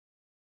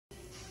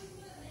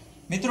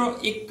મિત્રો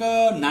એક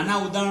નાના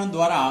ઉદાહરણ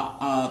દ્વારા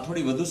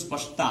થોડી વધુ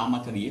સ્પષ્ટતા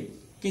આમાં કરીએ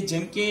કે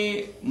જેમ કે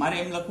મારે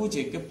એમ લખવું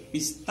છે કે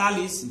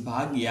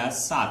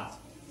 45/7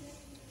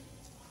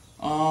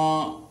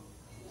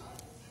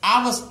 આ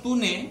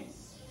વસ્તુને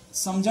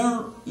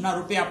સમજણના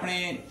રૂપે આપણે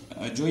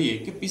જોઈએ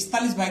કે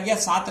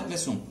 45/7 એટલે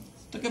શું,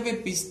 તો કે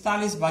ભાઈ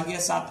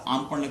 45/7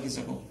 આમ પણ લખી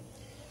શકો.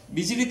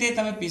 બીજી રીતે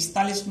તમે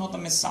 45 નો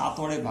તમે 7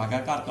 વડે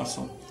ભાગાકાર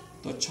કરશો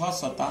તો 6 ×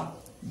 7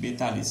 =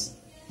 42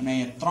 અને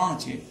અહીંયા 3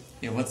 છે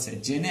એ વધશે,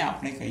 જેને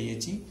આપણે કહીએ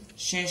છીએ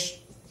શેષ.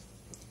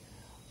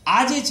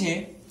 આ જે છે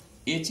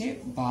એ છે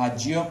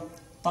ભાજ્ય.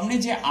 તમને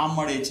જે આ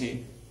મળે છે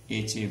એ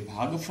છે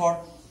ભાગફળ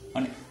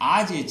અને આ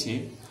જે છે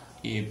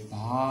એ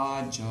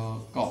ભાજક.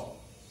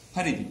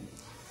 ફરીથી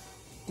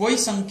કોઈ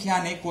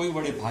સંખ્યાને કોઈ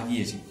વડે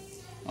ભાગીએ છીએ,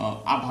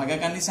 આ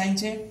ભાગાકારની સાઇન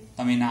છે,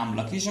 તમે નામ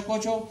લખી શકો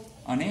છો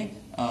અને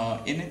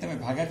એને તમે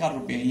ભાગાકાર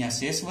રૂપે અહીંયા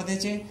શેષ વધે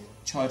છે,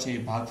 6 છે એ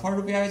ભાગફળ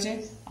રૂપે આવે છે,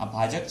 આ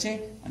ભાજક છે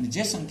અને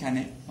જે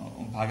સંખ્યાને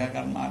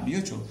ભાગાકારમાં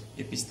લ્યો છો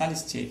એ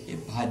 45 છે એ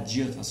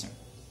ભાજ્ય થશે.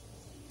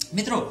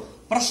 મિત્રો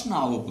પ્રશ્ન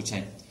આવો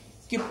પૂછાય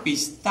કે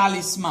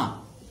 45 માં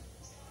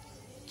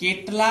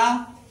કેટલા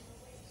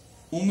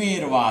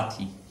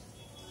ઉમેરવાથી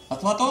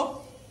અથવા તો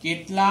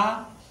કેટલા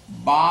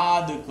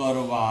બાદ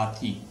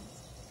કરવાથી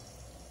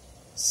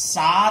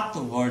 7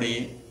 વડે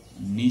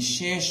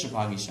નિશેષ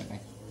ભાગી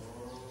શકાય.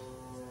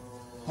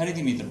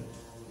 ફરીથી મિત્રો,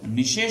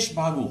 નિશેષ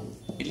ભાગવું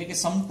એટલે કે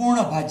સંપૂર્ણ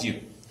ભાજ્ય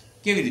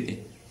કેવી રીતે?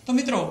 તો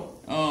મિત્રો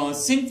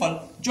સિમ્પલ,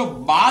 જો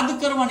બાદ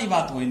કરવાની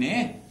વાત હોય ને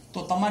તો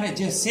તમારે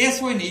જે શેષ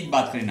હોય ને એ જ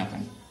બાદ કરી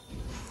નાખવાની,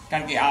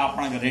 કારણ કે આ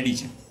આપણા રેડી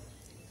છે.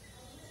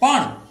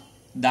 પણ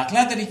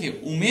દાખલા તરીકે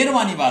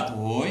ઉમેરવાની વાત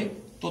હોય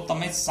તો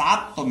તમે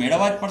 7 તો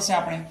મેળવવા જ પડશે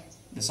આપણે,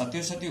 7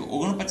 × 7 =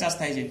 49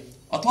 થાય છે.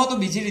 અથવા તો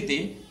બીજી રીતે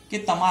કે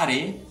તમારે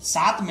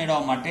 7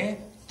 મેળવવા માટે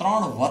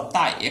 3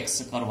 + x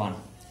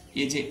કરવાના,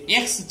 એ જે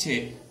x છે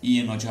એ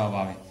એનો જવાબ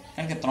આવે,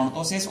 કારણ કે 3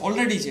 તો શેષ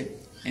ઓલરેડી છે.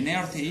 એને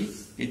અર્થ એ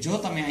કે જો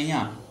તમે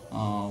અહીંયા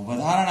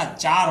વધારાના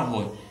 4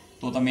 હોય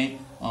તો તમે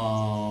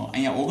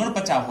અહીંયા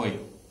 49 હોય,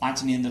 5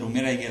 ની અંદર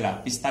ઉમેરાઈ ગયેલા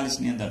 45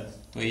 ની અંદર,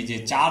 તો એ જે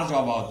 4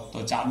 જવાબ આવે તો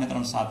 4 ને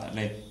 3 7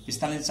 એટલે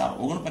 45 × 4 =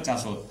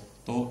 49 હોય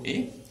તો એ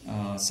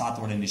 7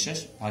 વડે નિશેષ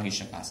ભાગી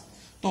શકાશે.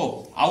 તો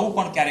આવું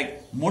પણ ક્યારેક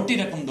મોટી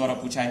રકમ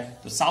દ્વારા પૂછાય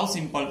તો સાવ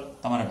સિમ્પલ,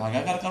 તમારે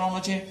ભાગાકાર કરવાનો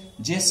છે,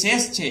 જે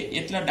શેષ છે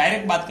એટલે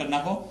ડાયરેક્ટ બાદ કરી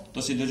નાખો તો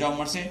સીધો જવાબ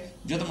મળશે.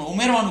 જો તમને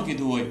ઉમેરવાનું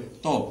કીધું હોય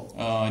તો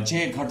જે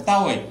ઘટતા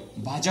હોય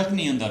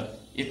ભાજકની અંદર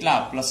એટલા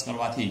પ્લસ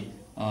કરવાથી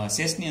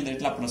શેષની અંદર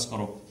એટલા પ્લસ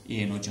કરો એ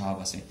એનો જવાબ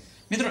હશે.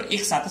 મિત્રો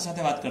એક સાથે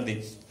સાથે વાત કરી દે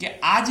કે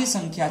આ જે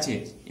સંખ્યા છે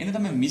એને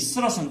તમે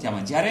મિશ્ર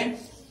સંખ્યામાં, જ્યારે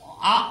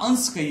આ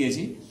અંશ કહીએ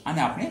છીએ આને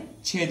આપણે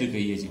છેદ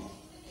કહીએ છીએ,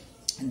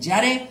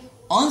 જ્યારે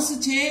અંશ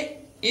છે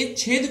એ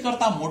છેદ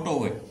કરતા મોટો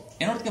હોય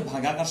એનો અર્થ કે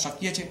ભાગાકાર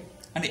શક્ય છે,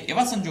 અને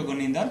એવા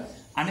સંજોગોની અંદર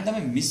આને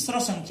તમે મિશ્ર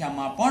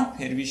સંખ્યામાં પણ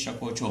ફેરવી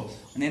શકો છો.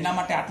 અને એના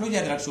માટે આટલું જ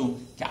યાદ રાખશું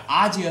કે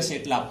આ જે હશે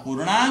એટલા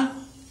પૂર્ણાંક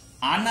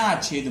આના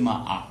છેદમાં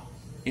આ,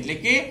 એટલે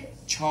કે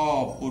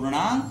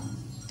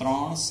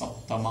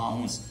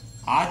 6.3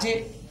 આ જે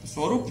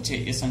સ્વરૂપ છે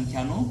એ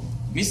સંખ્યાનું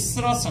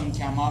મિશ્ર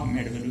સંખ્યામાં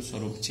મેળવેલું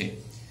સ્વરૂપ છે.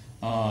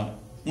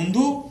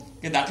 ઊંધું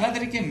કે દાખલા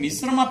તરીકે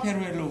મિશ્રમાં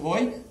ફેરવેલું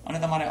હોય અને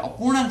તમારે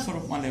અપૂર્ણાંક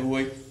સ્વરૂપમાં લેવું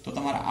હોય તો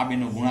તમારે આ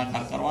બેનો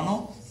ગુણાકાર કરવાનો,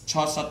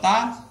 6 ×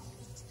 7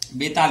 =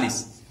 42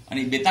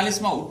 અને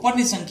 42 માં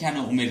ઉપરની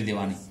સંખ્યાને ઉમેરી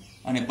દેવાની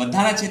અને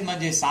બધાના છેદમાં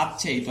જે 7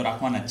 છે એ તો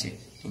રાખવાના જ છે.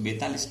 તો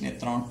 42 ને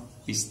 3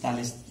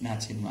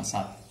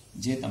 45/7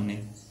 જે તમને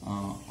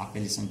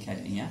આપેલી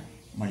સંખ્યા અહીંયા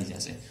મળી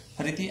જશે.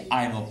 ફરીથી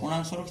આ એનું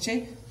અપૂર્ણાંક સ્વરૂપ છે,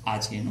 આ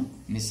છે એનું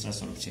મિશ્ર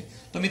સ્વરૂપ છે.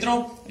 તો મિત્રો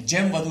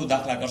જેમ વધુ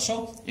દાખલા કરશો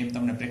એમ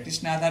તમને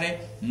પ્રેક્ટિસને આધારે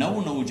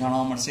નવું નવું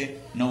જાણવા મળશે,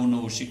 નવું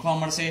નવું શીખવા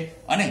મળશે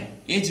અને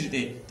એ જ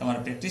રીતે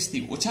તમારા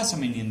પ્રેક્ટિસથી ઓછા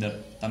સમયની અંદર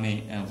તમે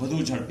વધુ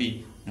ઝડપી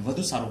અને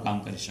વધુ સારું કામ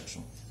કરી શકશો.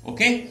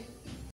 ઓકે.